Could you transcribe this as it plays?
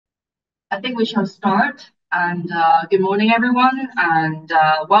I think we shall start. And good morning, everyone, and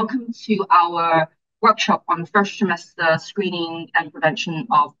welcome to our workshop on first trimester screening and prevention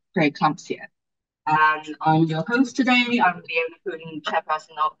of preeclampsia. And I'm your host today. I'm Liona Poon,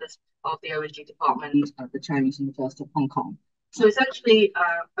 chairperson of the ONG department of the Chinese University of Hong Kong. So essentially,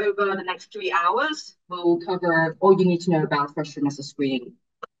 over the next 3 hours, we'll cover all you need to know about first trimester screening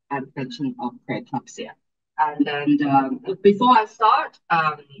and prevention of preeclampsia. And then before I start,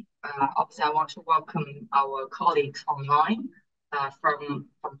 obviously I want to welcome our colleagues online from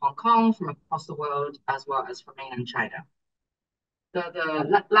Hong Kong, from across the world, as well as from mainland China.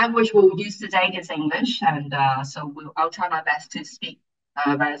 The language we'll use today is English, and so I'll try my best to speak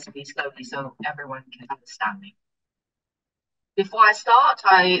relatively slowly so everyone can understand me. Before I start,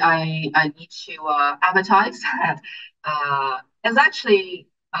 I need to advertise. It's actually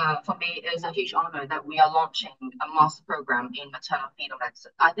for me, it is a huge honor that we are launching a master program in maternal fetal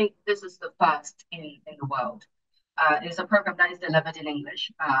medicine. I think this is the first in the world. It's a program that is delivered in English.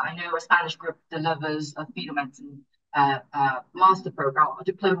 I know a Spanish group delivers a fetal medicine master program or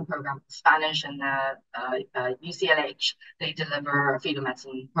diploma program in Spanish, and UCLH, they deliver a fetal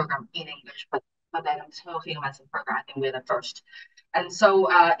medicine program in English, but then maternal fetal medicine program, I think we're the first. And so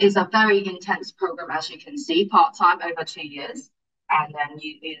it's a very intense program, as you can see, part-time over 2 years. And then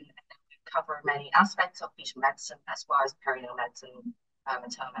we cover many aspects of fetal medicine as well as perinatal medicine,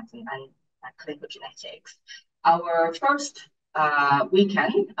 maternal medicine, and clinical genetics. Our first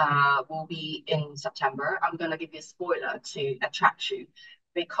weekend will be in September. I'm going to give you a spoiler to attract you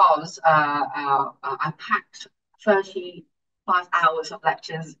because I packed 35 hours of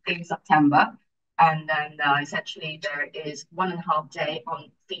lectures in September. And then essentially there is 1.5 days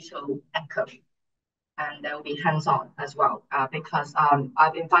on fetal echo. And there will be hands-on as well, because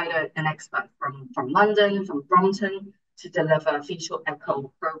I've invited an expert from London, from Brompton, to deliver a fetal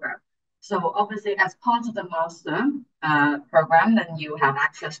echo program. So obviously, as part of the master program, then you have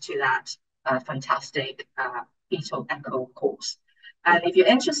access to that fantastic fetal echo course. And if you're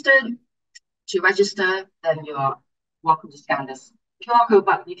interested to register, then you are welcome to scan this QR code,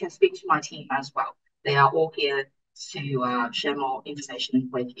 but you can speak to my team as well. They are all here to share more information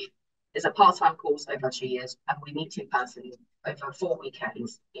with you. It's a part-time course over 2 years, and we meet in person over 4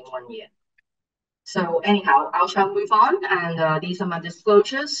 weekends in 1 year. So anyhow, I shall move on, and these are my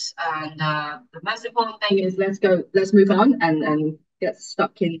disclosures. And the most important thing is let's move on and get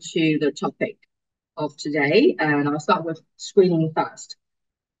stuck into the topic of today. And I'll start with screening first.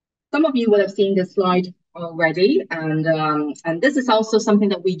 Some of you will have seen this slide already, and this is also something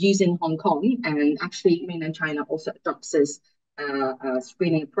that we use in Hong Kong, and actually mainland China also adopts this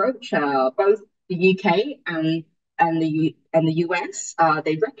screening approach. Both the UK and the US,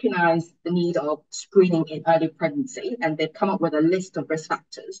 they recognize the need of screening in early pregnancy, and they've come up with a list of risk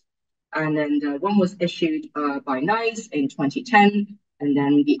factors. And then one was issued by NICE in 2010, and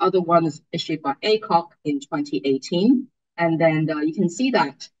then the other one is issued by ACOG in 2018. And then you can see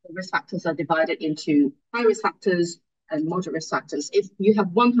that the risk factors are divided into high risk factors and moderate risk factors. If you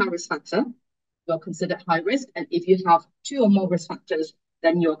have one high risk factor, you're considered high risk, and if you have 2 or more risk factors,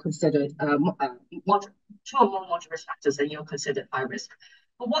 then you're considered moderate. 2 or more moderate risk factors, then you're considered high risk.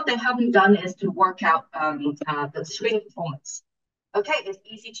 But what they haven't done is to work out the screening performance. Okay, it's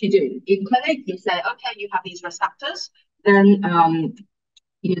easy to do. In clinic, you say, okay, you have these risk factors, then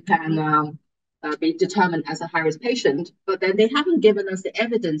you can be determined as a high-risk patient, but then they haven't given us the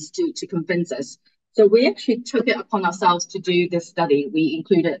evidence to convince us. So we actually took it upon ourselves to do this study. We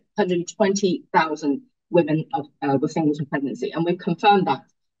included 120,000 women with single-term pregnancy, and we've confirmed that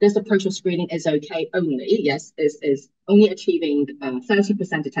this approach of screening is okay only. Yes, is only achieving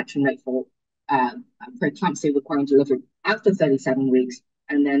 30% detection rate for preeclampsia requiring delivery after 37 weeks,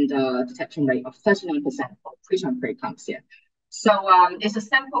 and then the detection rate of 39% for preterm preeclampsia. So it's a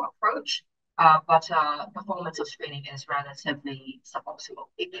simple approach. But performance of screening is relatively suboptimal.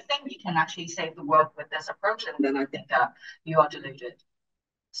 If you think you can actually save the world with this approach, then I think you are deluded.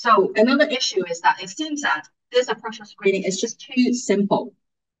 So another issue is that it seems that this approach of screening is just too simple.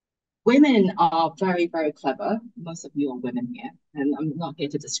 Women are very, very clever. Most of you are women here, and I'm not here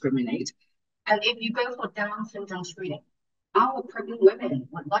to discriminate. And if you go for Down syndrome screening, our pregnant women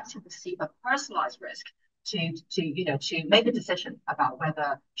would like to receive a personalized risk to make a decision about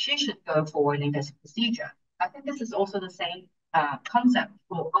whether she should go for an invasive procedure. I think this is also the same concept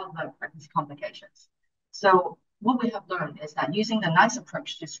for other pregnancy complications. So what we have learned is that using the NICE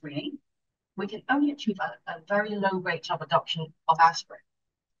approach to screening, we can only achieve a very low rate of adoption of aspirin.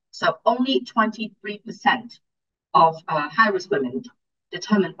 So only 23% of high-risk women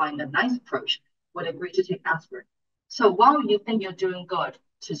determined by the NICE approach would agree to take aspirin. So while you think you're doing good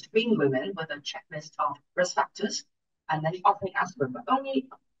to screen women with a checklist of risk factors and then offering aspirin, but only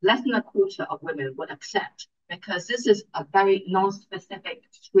less than a quarter of women would accept because this is a very non-specific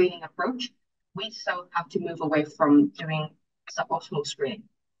screening approach. We so have to move away from doing suboptimal screening.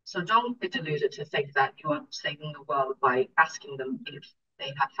 So don't be deluded to think that you are saving the world by asking them if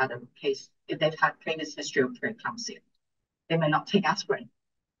they have had a case, if they've had previous history of preeclampsia. They may not take aspirin.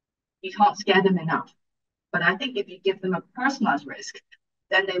 You can't scare them enough. But I think if you give them a personalized risk,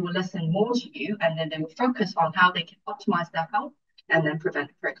 then they will listen more to you and then they will focus on how they can optimize their health and then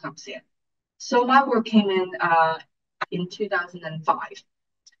prevent preeclampsia. So my work came in 2005.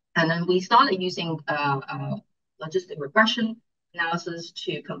 And then we started using logistic regression analysis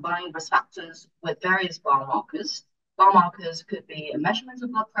to combine risk factors with various biomarkers. Biomarkers could be a measurement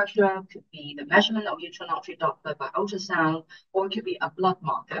of blood pressure, could be the measurement of uterine Doppler by ultrasound, or it could be a blood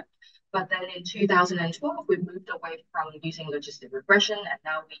marker. But then in 2012, we moved away from using logistic regression, and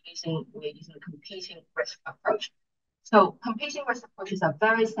now we're using the competing risk approach. So competing risk approach is a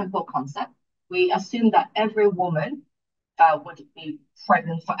very simple concept. We assume that every woman would be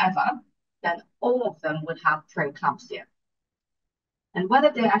pregnant forever, then all of them would have preeclampsia. And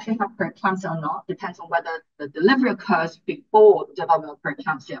whether they actually have preeclampsia or not depends on whether the delivery occurs before the development of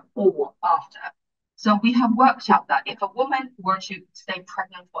preeclampsia or after. So we have worked out that if a woman were to stay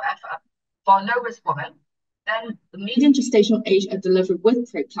pregnant forever, for a low-risk woman, then the median gestational age at delivery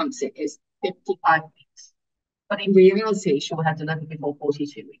with preeclampsia is 55 weeks. But in reality, she will have delivered before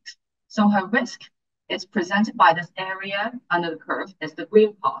 42 weeks. So her risk is presented by this area under the curve as the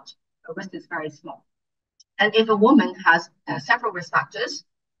green part. Her risk is very small. And if a woman has several risk factors,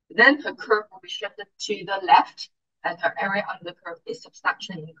 then her curve will be shifted to the left and her area under the curve is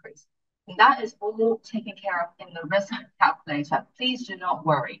substantially increased. And that is all taken care of in the risk calculator. Please do not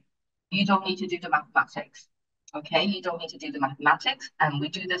worry. You don't need to do the mathematics. Okay, you don't need to do the mathematics, and we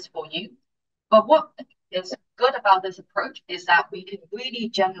do this for you. But what is good about this approach is that we can really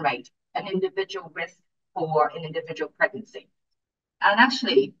generate an individual risk for an individual pregnancy. And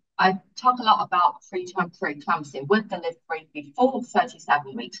actually, I talk a lot about preterm preeclampsia with delivery before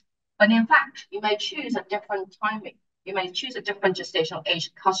 37 weeks. But in fact, you may choose a different timing. You may choose a different gestational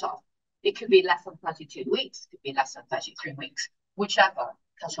age cutoff. It could be less than 32 weeks, it could be less than 33 weeks, whichever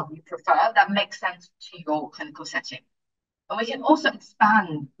cutoff you prefer that makes sense to your clinical setting. And we can also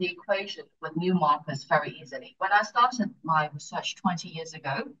expand the equation with new markers very easily. When I started my research 20 years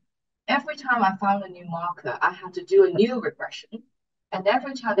ago, every time I found a new marker, I had to do a new regression. And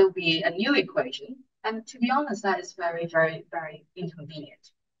every time there will be a new equation. And to be honest, that is very, very, very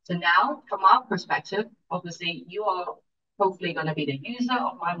inconvenient. So now, from our perspective, obviously, you are hopefully going to be the user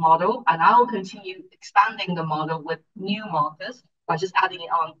of my model, and I will continue expanding the model with new markers by just adding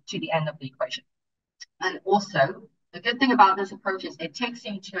it on to the end of the equation. And also, the good thing about this approach is it takes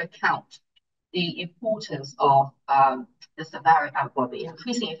into account the importance of the severity, well, the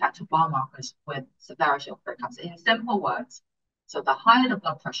increasing effect of biomarkers with severity of preeclampsia. In simple words, so the higher the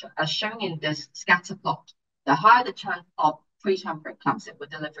blood pressure, as shown in this scatter plot, the higher the chance of preterm preeclampsia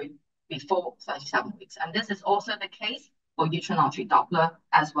with delivery before 37 weeks. And this is also the case for uterine Doppler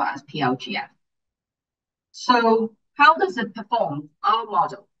as well as PLGF. So how does it perform? Our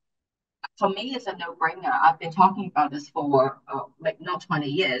model, for me, it's a no-brainer. I've been talking about this for like not 20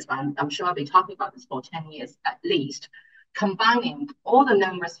 years, but I'm sure I've been talking about this for 10 years at least, combining all the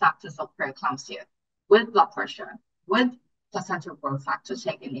known risk factors of preeclampsia with blood pressure, with placental growth factor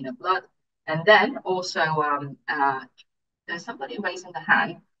taken in the blood, and then also there's somebody raising the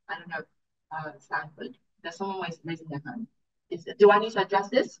hand. I don't know, Stanford. There's someone raising their hand. Do I need to address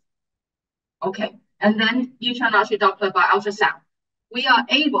this? Okay. And then uterine Doppler by ultrasound. We are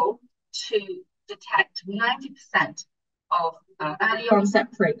able to detect 90% of early onset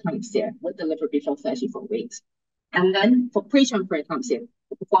preeclampsia with delivery before 34 weeks. And then for preterm preeclampsia,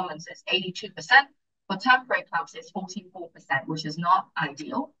 the performance is 82%. For term preeclampsia, it's 44%, which is not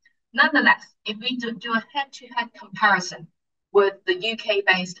ideal. Nonetheless, if we do a head-to-head comparison with the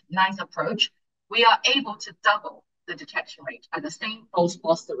UK-based NICE approach, we are able to double the detection rate at the same false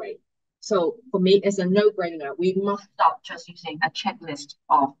positive rate. So for me, it's a no-brainer. We must stop just using a checklist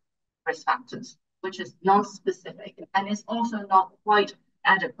of risk factors, which is non-specific, and it's also not quite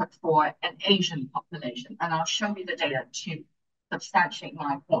adequate for an Asian population. And I'll show you the data to substantiate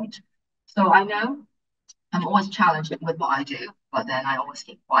my point. So I know I'm always challenged with what I do, but then I always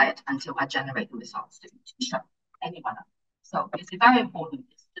keep quiet until I generate the results to show anyone else. So it's very important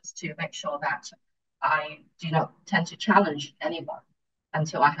just to make sure that I do not tend to challenge anyone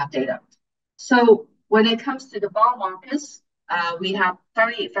until I have data. So when it comes to the biomarkers, we have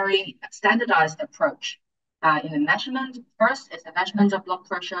very, very standardized approach. in the measurement. First is the measurement of blood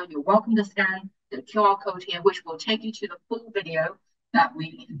pressure. You're welcome to scan the QR code here, which will take you to the full video that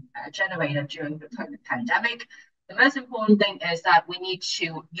we generated during the COVID pandemic. The most important thing is that we need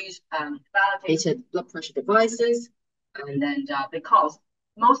to use validated blood pressure devices, and then because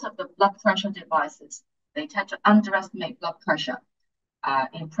most of the blood pressure devices, they tend to underestimate blood pressure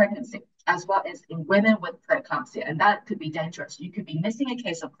in pregnancy, as well as in women with preeclampsia, and that could be dangerous. You could be missing a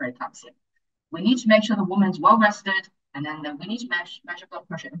case of preeclampsia. We need to make sure the woman's well rested, and then we need to measure blood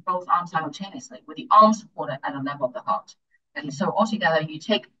pressure in both arms simultaneously, with the arms supported at the level of the heart. And so altogether, you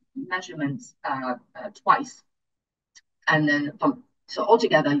take measurements twice, and then so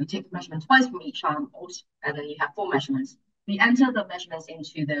altogether you take measurement twice from each arm, and then you have 4 measurements. We enter the measurements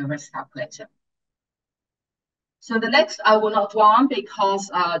into the risk calculator. So the next I will not dwell on because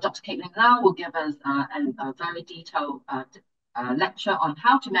Dr. Caitlin now will give us a very detailed lecture on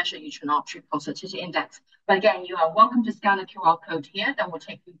how to measure uterine artery pulsatility index. But again, you are welcome to scan the QR code here. That will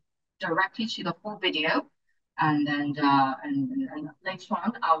take you directly to the full video. And then and later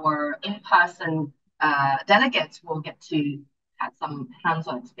on, our in-person delegates will get to have some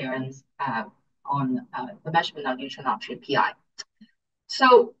hands-on experience on the measurement of uterine artery PI.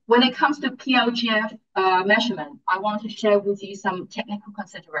 So when it comes to PLGF measurement, I want to share with you some technical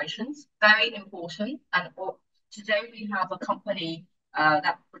considerations, very important. And today we have a company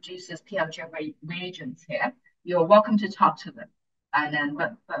that produces PLGF reagents here. You're welcome to talk to them. And then,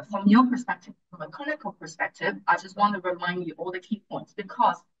 but from your perspective, from a clinical perspective, I just want to remind you all the key points,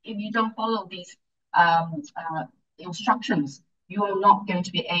 because if you don't follow these instructions, you are not going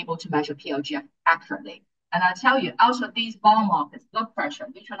to be able to measure PLGF accurately. And I tell you, out of these biomarkers, blood pressure,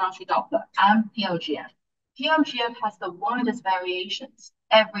 uterine artery Doppler, and PLGF, PLGF has the widest variations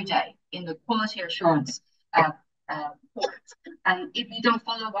every day in the quality assurance reports. And if you don't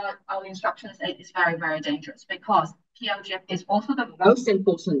follow our instructions, it is very, very dangerous, because PLGF is also the most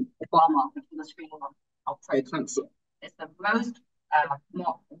important biomarker for the screening of preeclampsia. It's the most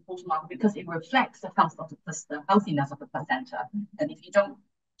more important marker because it reflects the healthiness of the placenta. And if you don't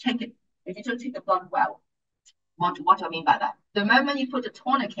take the blood well, what do I mean by that? The moment you put a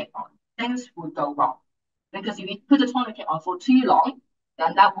tourniquet on, things will go wrong. Because if you put a tourniquet on for too long,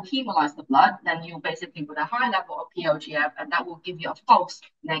 then that will hemolyze the blood. Then you basically with a high level of PLGF, and that will give you a false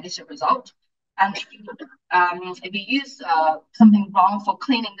negative result. And if you use something wrong for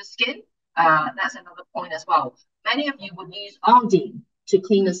cleaning the skin, that's another point as well. Many of you would use RD to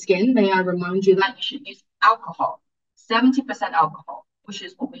clean the skin. May I remind you that you should use alcohol, 70% alcohol, which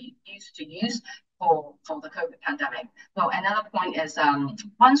is what we used to use for the COVID pandemic. So another point is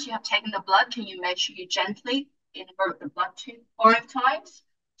once you have taken the blood, can you make sure you gently invert the blood tube 5 times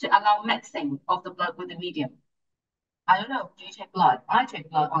to allow mixing of the blood with the medium? I don't know, do you take blood? I take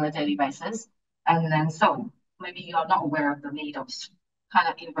blood on a daily basis. And then so maybe you are not aware of the need of kind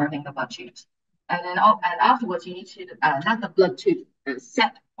of inverting the blood tubes. And then afterwards, you need to let the blood tube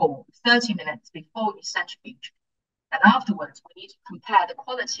set for 30 minutes before you centrifuge. And afterwards, we need to compare the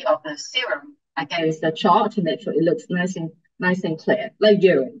quality of the serum against the chart to make sure it looks nice and clear, like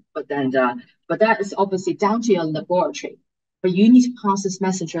urine. But that is obviously down to your laboratory. But you need to pass this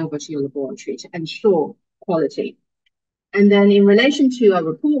message over to your laboratory to ensure quality. And then in relation to a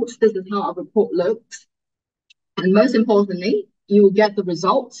report, this is how a report looks. And most importantly, you will get the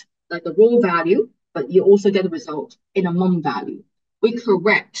result, like the raw value, but you also get the result in a mum value. We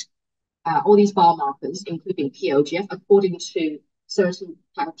correct all these biomarkers, including PLGF, according to certain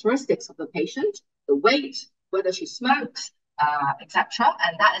characteristics of the patient, the weight, whether she smokes, etc.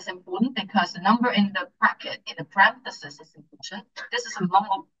 And that is important because the number in the bracket, in the parenthesis, is important. This is a mum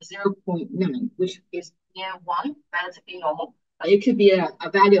of 0.9, which is near 1, relatively normal. It could be a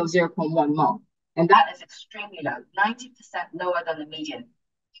value of 0.1 mum, and that is extremely low, 90% lower than the median.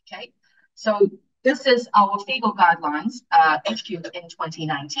 Okay, so this is our FEGAL guidelines issued in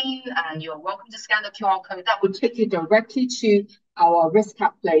 2019, and you're welcome to scan the QR code. That will take you directly to our risk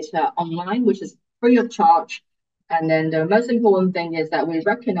calculator online, which is free of charge. And then the most important thing is that we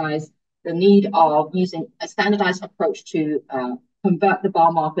recognize the need of using a standardized approach to convert the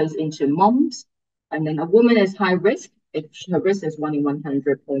biomarkers into mums. And then a woman is high risk if her risk is 1 in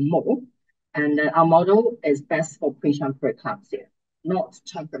 100 or more. And our model is best for preterm preeclampsia, not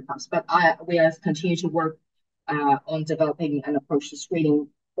term preeclampsia. But we are continue to work on developing an approach to screening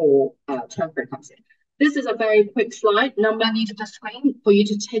for term preeclampsia. This is a very quick slide, number needed to screen for you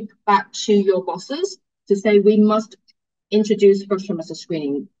to take back to your bosses to say we must introduce first trimester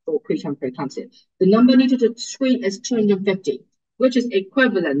screening for preterm preeclampsia. The number needed to screen is 250, which is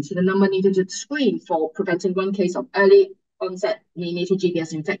equivalent to the number needed to screen for preventing 1 case of early onset neonatal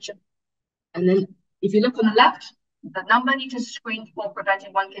GBS infection. And then If you look on the left, the number needed to screen for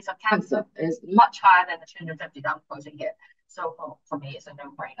preventing 1 case of cancer is much higher than the 250 that I'm quoting here. So for me, it's a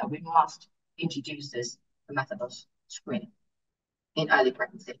no-brainer. We must introduce this method of screening in early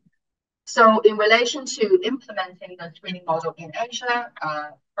pregnancy. So in relation to implementing the screening model in Asia,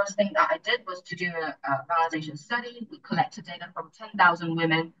 first thing that I did was to do a validation study. We collected data from 10,000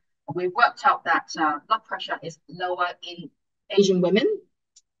 women. We worked out that blood pressure is lower in Asian women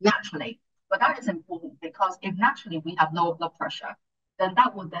naturally. But that is important because if naturally we have lower blood pressure, then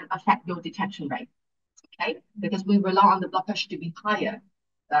that will then affect your detection rate, okay? Because we rely on the blood pressure to be higher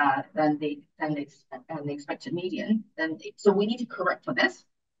than the expected median. So we need to correct for this.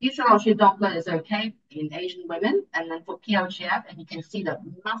 Uterine Doppler is okay in Asian women, and then for PLGF, and you can see the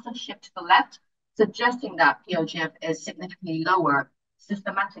massive shift to the left, suggesting that PLGF is significantly lower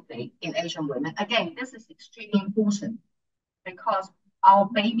systematically in Asian women. Again, this is extremely important because our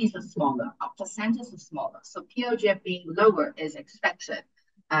babies are smaller, our placentas are smaller, so PLGF being lower is expected.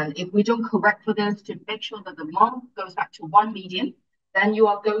 And if we don't correct for this to make sure that the mom goes back to 1 median, then you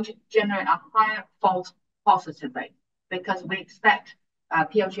are going to generate a higher false positive rate because we expect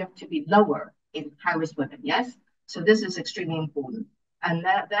PLGF to be lower in high-risk women, yes? So this is extremely important. And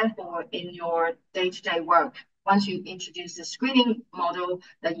therefore, in your day-to-day work, once you introduce the screening model,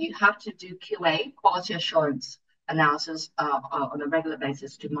 then you have to do QA, quality assurance analysis on a regular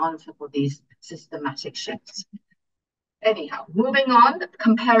basis to monitor for these systematic shifts. Anyhow, moving on,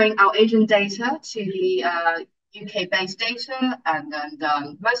 comparing our Asian data to the UK-based data, and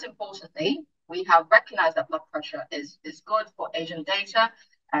then most importantly, we have recognized that blood pressure is good for Asian data,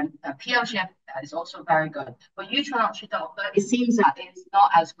 and PLGF is also very good. For uterine Doppler, it seems that it's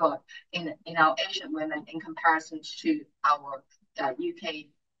not as good in our Asian women in comparison to our UK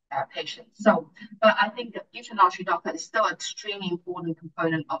patients. So, but I think that uterine Doppler is still an extremely important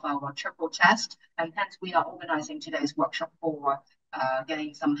component of our triple test, and hence we are organizing today's workshop for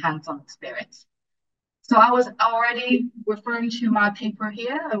getting some hands-on experience. So I was already referring to my paper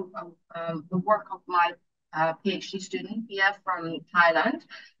here, the work of my PhD student here from Thailand.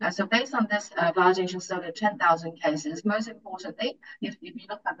 So based on this validation study of 10,000 cases, most importantly, if you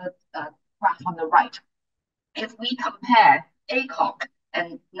look at the graph on the right, if we compare ACOG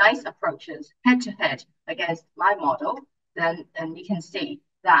and NICE approaches head-to-head against my model, then we can see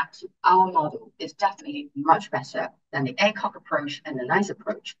that our model is definitely much better than the ACOG approach and the NICE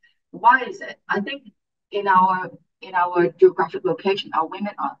approach. Why is it? I think in our geographic location, our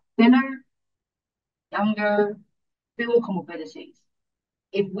women are thinner, younger, fewer comorbidities.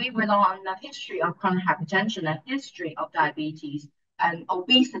 If we rely on the history of chronic hypertension, a history of diabetes, and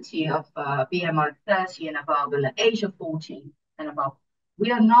obesity of BMI 30 and above, and the age of 40 and above, we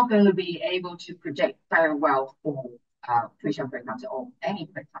are not going to be able to predict very well for preterm preeclampsia or any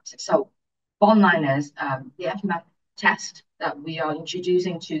preeclampsia. So bottom line is the FMF test that we are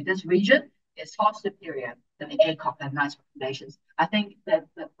introducing to this region is far superior than the ACOG and NICE recommendations. I think that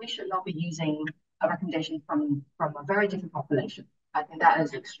we should not be using a recommendation from a very different population. I think that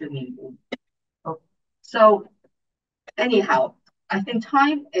is extremely important. So anyhow, I think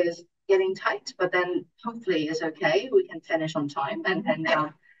time is getting tight, but then hopefully it's okay. We can finish on time. And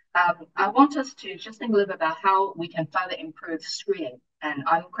I want us to just think a little bit about how we can further improve screening. And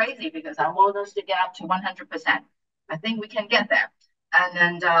I'm crazy because I want us to get up to 100%. I think we can get there.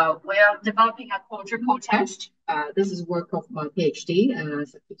 And then we are developing a quadruple test. This is work of my PhD,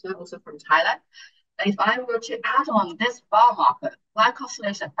 also from Thailand. If I were to add on this biomarker,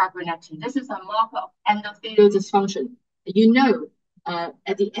 glycosylation fibrinogen, this is a marker of endothelial dysfunction. You know,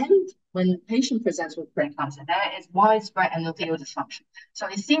 at the end, when the patient presents with preeclampsia, there is widespread endothelial dysfunction. So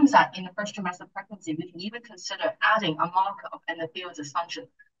it seems that in the first trimester of pregnancy, we can even consider adding a marker of endothelial dysfunction,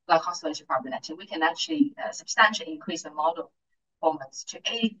 glycosylation fibrinogen. We can actually substantially increase the model performance to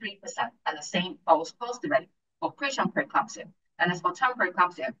 83% at the same false positive rate for preterm preeclampsia. And as for term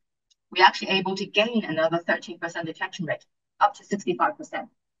preeclampsia, we're actually able to gain another 13% detection rate, up to 65%.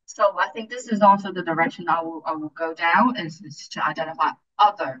 So I think this is also the direction I will go down, is to identify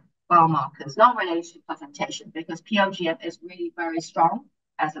other biomarkers not related to placentation, because PLGF is really very strong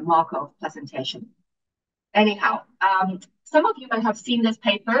as a marker of placentation. Anyhow, some of you might have seen this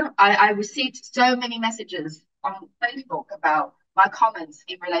paper. I received so many messages on Facebook about my comments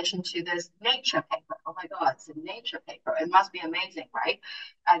in relation to this Nature paper. Oh my God, it's a Nature paper. It must be amazing, right?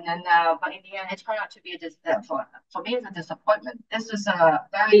 And then, but in the end, it turned out to be for me, it's a disappointment. This is a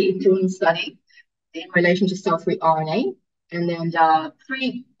very important study in relation to cell-free RNA, and then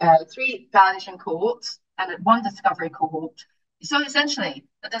three validation cohorts and one discovery cohort. So essentially,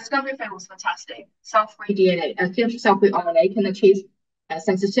 the discovery phase was fantastic. Cell-free DNA, cell-free RNA can achieve a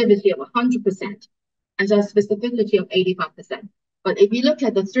sensitivity of 100%. as a specificity of 85%. But if you look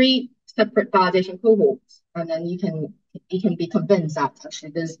at the three separate validation cohorts, and then you can be convinced that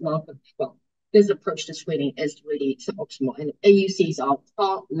actually this approach to screening is really suboptimal, and AUCs are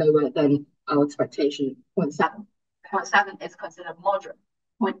far lower than our expectation, 0.7. 0.7 is considered moderate.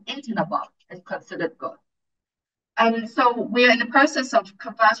 0.8 and above is considered good. And so we are in the process of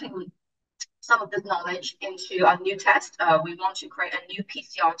converting some of this knowledge into a new test. We want to create a new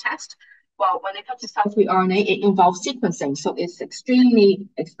PCR test. Well, when it comes to cell-free RNA, it involves sequencing, so it's extremely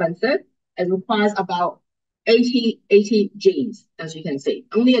expensive. It requires about 80 genes, as you can see,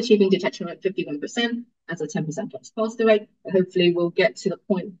 only achieving detection rate 51% as a 10% false positive rate. And hopefully we'll get to the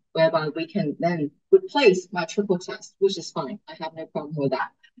point whereby we can then replace my triple test, which is fine. I have no problem with that.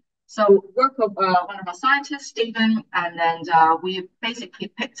 So work of one of our scientists, Stephen, and then we basically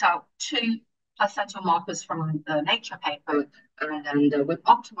picked out two placental markers from the Nature paper, and we've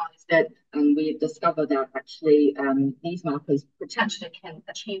optimized it, and we've discovered that actually these markers potentially can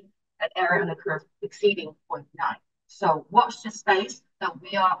achieve an area on the curve exceeding 0.9. So watch this space. That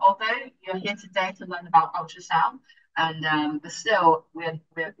we are, although you're here today to learn about ultrasound, and but still we're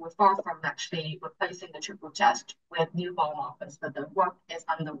far from actually replacing the triple test with new biomarkers, but the work is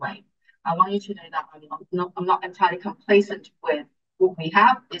underway. I want you to know that I'm not entirely complacent with what we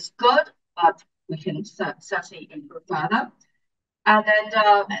have. It's good, but we can certainly improve further. And then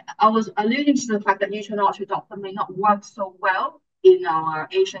I was alluding to the fact that neutral artery Doppler may not work so well in our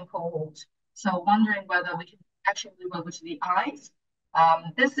Asian cohort. So wondering whether we can actually move over to the eyes.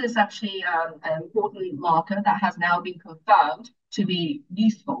 This is actually an important marker that has now been confirmed to be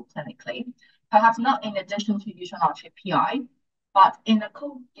useful clinically, perhaps not in addition to uterine artery PI, but in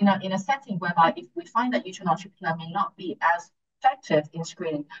a setting whereby if we find that uterine artery PI may not be as effective in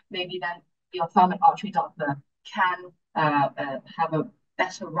screening, maybe then the ophthalmic artery Doppler can have a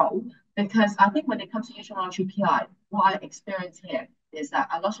better role. Because I think when it comes to uterine artery PI, what I experience here is that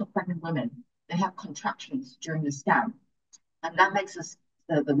a lot of pregnant women, they have contractions during the scan, and that makes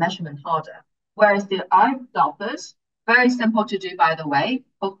the measurement harder. Whereas the eye Dopplers, very simple to do, by the way.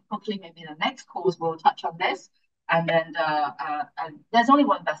 Hopefully, maybe in the next course we'll touch on this. And then and there's only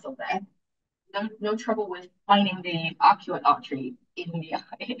one vessel there. No trouble with finding the arcuate artery in the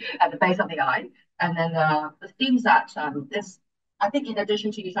eye, at the base of the eye. And then the themes that this, I think, in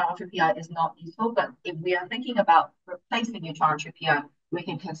addition to uterine artery PI, is not useful. But if we are thinking about replacing uterine artery PI, we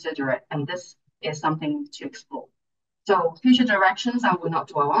can consider it, and this is something to explore. So future directions I will not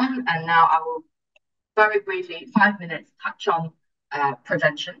dwell on, and now I will very briefly, 5 minutes, touch on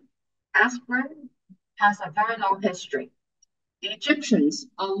prevention. Aspirin has a very long history. The Egyptians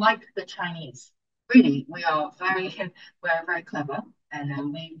are like the Chinese. Really, we're very clever, and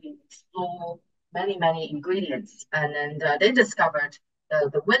then we explore many ingredients, and then they discovered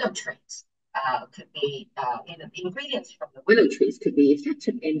the willow trees could be ingredients from the willow trees could be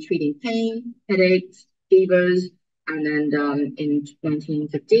effective in treating pain, headaches, fevers, and then in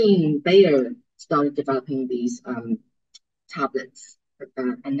 1915, Bayer started developing these tablets,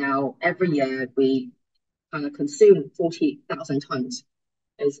 and now every year we consume 40,000 tons.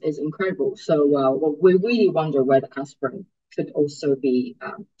 Is incredible. So we really wonder whether aspirin could also be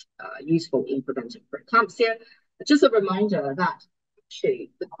useful in preventing preeclampsia. Just a reminder that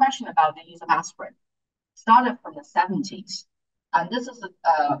actually the question about the use of aspirin started from the 70s. And this is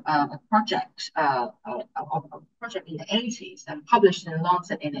a project in the 80s and published in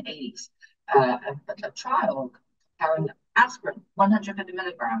Lancet in the 80s. A trial comparing aspirin, 150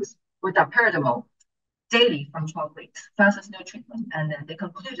 milligrams, with dipyridamole daily from 12 weeks versus no treatment. And then they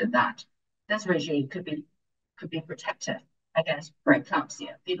concluded that this regime could be protective against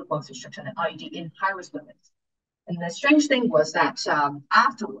preeclampsia, fetal growth restriction, and IUD in high-risk women. And the strange thing was that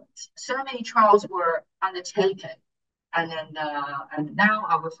afterwards, so many trials were undertaken. And then and now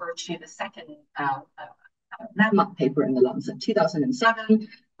I'll refer to the second landmark paper in the Lancet, 2007,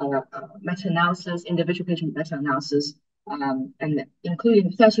 meta-analysis, individual patient meta-analysis, and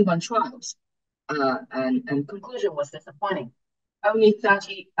including 31 trials. And conclusion was disappointing. Only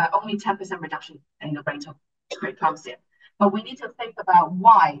 10% reduction in the rate of preeclampsia. But we need to think about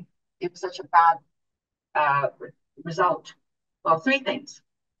why it was such a bad result. Well, three things.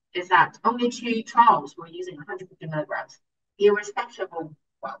 Is that only 2 trials were using 150 milligrams, irrespective of,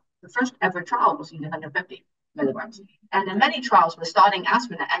 well, the first ever trial was using 150 milligrams. And then many trials were starting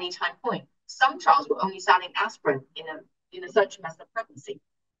aspirin at any time point. Some trials were only starting aspirin in a third trimester pregnancy.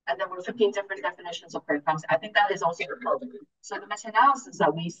 And there were 15 different definitions of preeclampsia. I think that is also the problem. So the meta-analysis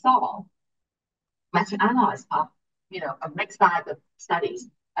that we saw, meta-analyzed a mixed bag of studies.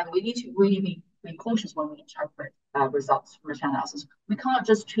 And we need to really be be cautious when we interpret results from meta-analysis. We can't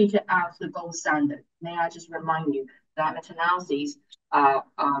just treat it as the gold standard. May I just remind you that meta-analyses,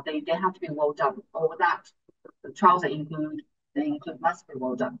 they have to be well done, or that the trials they include must be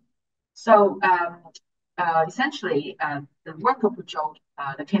well done. So essentially, the work of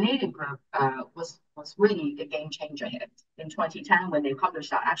the Canadian group was really a game changer here. In 2010, when they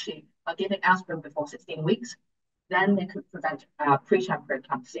published that, actually giving aspirin before 16 weeks, then they could prevent preterm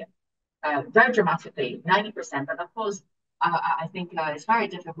preeclampsia very dramatically, 90%. But of course, I think it's very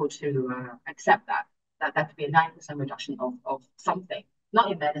difficult to accept that could be a 90% reduction of something,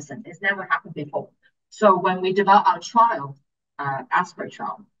 not in medicine. It's never happened before. So when we developed our trial, aspirin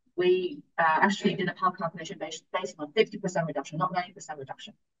trial, we actually did a power calculation based on 50% reduction, not 90%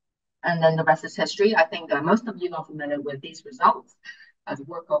 reduction. And then the rest is history. I think most of you are familiar with these results. The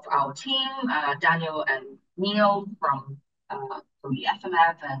work of our team, Daniel and Neil from the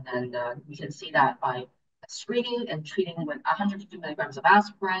FMF, and you can see that by screening and treating with 150 milligrams of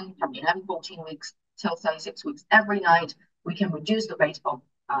aspirin from 11, 14 weeks till 36 weeks every night, we can reduce the rate of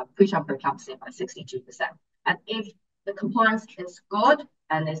preterm preeclampsia by 62%. And if the compliance is good,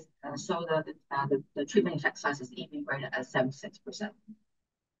 and so the treatment effect size is even greater at 76%.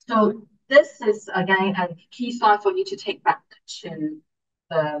 So this is again a key slide for you to take back to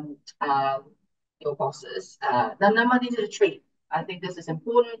your bosses. The number needed to treat. I think this is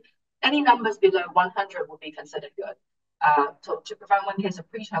important. Any numbers below 100 will be considered good. To prevent one case of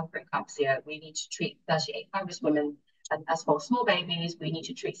preterm preeclampsia, we need to treat 38 high-risk women. And as for small babies, we need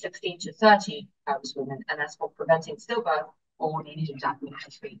to treat 16 to 30 high-risk women. And as for preventing stillbirth, we need to exactly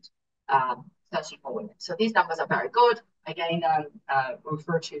treat 34 women. So these numbers are very good. Again,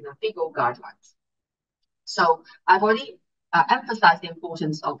 refer to the FIGO guidelines. So I've already emphasized the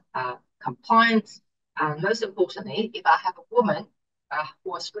importance of compliance. And most importantly, if I have a woman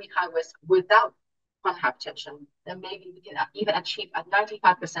who is screened high risk without chronic hypertension, then maybe we can even achieve a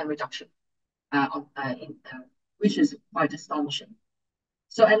 95% reduction, which is quite astonishing.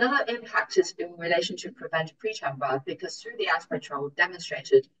 So another impact is in relation to prevent preterm birth, because through the aspirin trial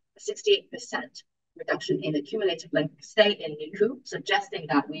demonstrated a 68% reduction in the cumulative length of stay in NICU, suggesting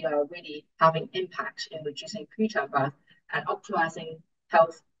that we are really having impact in reducing preterm birth and optimizing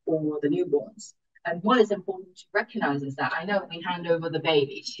health for the newborns. And what is important to recognize is that I know we hand over the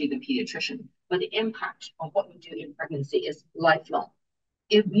baby to the pediatrician, but the impact of what you do in pregnancy is lifelong.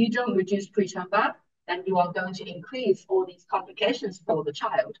 If you don't reduce preterm birth, then you are going to increase all these complications for the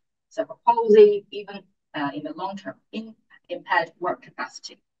child, cerebral palsy, even in the long term, impaired work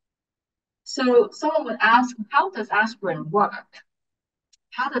capacity. So someone would ask, how does aspirin work?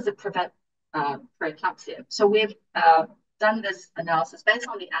 How does it prevent preeclampsia? So we've done this analysis based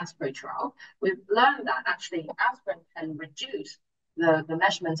on the aspirin trial. We've learned that actually aspirin can reduce the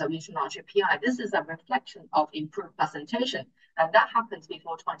measurements of uterine PI. This is a reflection of improved placentation, and that happens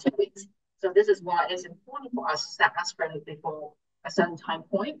before 20 weeks. So this is why it's important for us to start aspirin before a certain time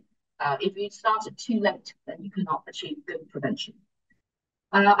point. If you start it too late, then you cannot achieve good prevention.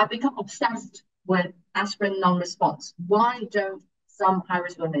 I've become obsessed with aspirin non-response. Why don't some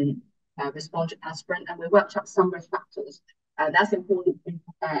high-risk women respond to aspirin? And we worked out some risk factors. That's important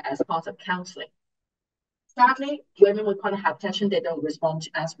as part of counseling. Sadly, women with chronic hypertension, they don't respond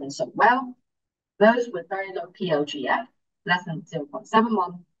to aspirin so well. Those with very low PLGF, less than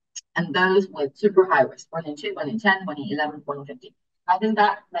 0.71, and those with super high risk, 1 in 2, 1 in 10, 1 in 11, 1 in 50. I think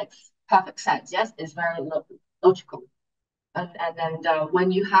that makes perfect sense. Yes, it's very logical. And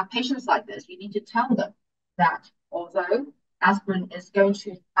when you have patients like this, you need to tell them that although aspirin is going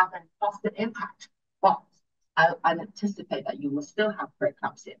to have a positive impact, but I anticipate that you will still have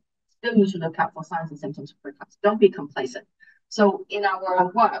preeclampsia. Still need to look out for signs and symptoms of preeclampsia. Don't be complacent. So in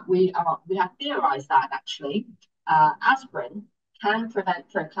our work, we have theorized that actually aspirin can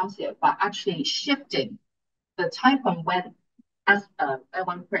prevent preeclampsia by actually shifting the time when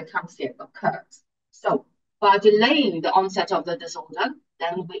preeclampsia occurs. So by delaying the onset of the disorder,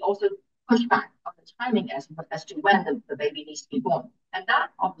 then we also push back on the timing as to when the baby needs to be born. And that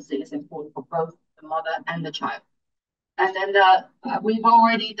obviously is important for both the mother and the child. And then we've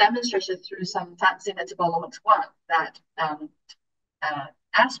already demonstrated through some fancy metabolomics work that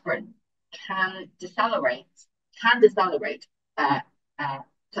aspirin can decelerate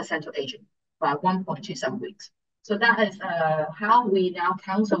placental aging by 1.27 weeks. So that is how we now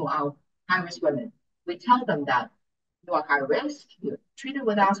counsel our high-risk women. We tell them that you are high risk, you're treated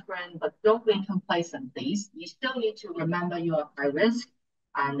with aspirin, but don't be complacent, please. You still need to remember you are high risk,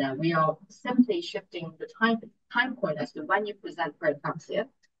 and we are simply shifting the time point as to when you present preeclampsia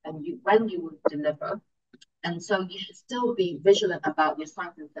and when you will deliver. And so you should still be vigilant about your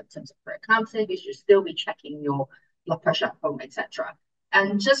signs and symptoms of preeclampsia. You should still be checking your blood pressure at home, etc.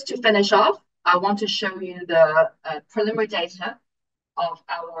 And just to finish off, I want to show you the preliminary data of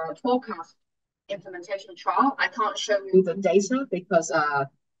our forecast implementation trial. I can't show you the data because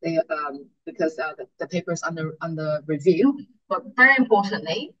the paper is under review. But very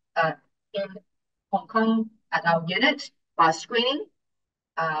importantly, in Hong Kong at our unit, by screening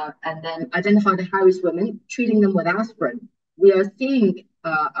and then identify the high-risk women, treating them with aspirin, we are seeing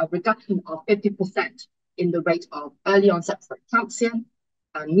a reduction of 50% in the rate of early onset preeclampsia,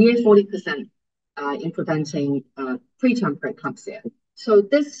 near 40% in preventing preterm preeclampsia. So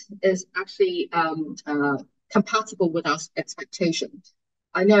this is actually compatible with our expectations.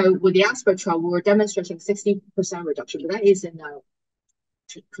 I know with the aspirin trial, we were demonstrating 60% reduction, but that is in a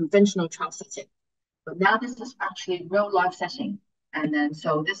conventional trial setting. But now this is actually real life setting. And then,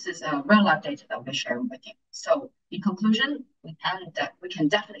 so this is real life data that we're sharing with you. So in conclusion, we can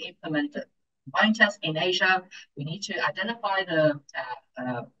definitely implement the combined test in Asia. We need to identify the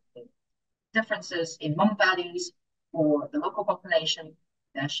differences in mom values for the local population.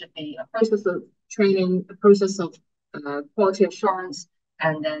 There should be a process of training, a process of quality assurance,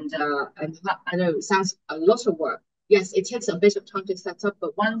 and then and I know it sounds a lot of work. Yes, it takes a bit of time to set up,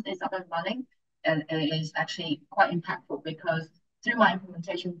 but once it's up and running, and it is actually quite impactful because through my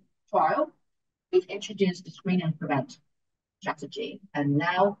implementation trial, we've introduced the screen and prevent strategy, and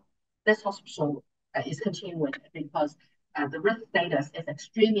now this hospital is continuing with it because the risk status is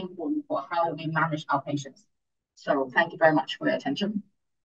extremely important for how we manage our patients. So thank you very much for your attention.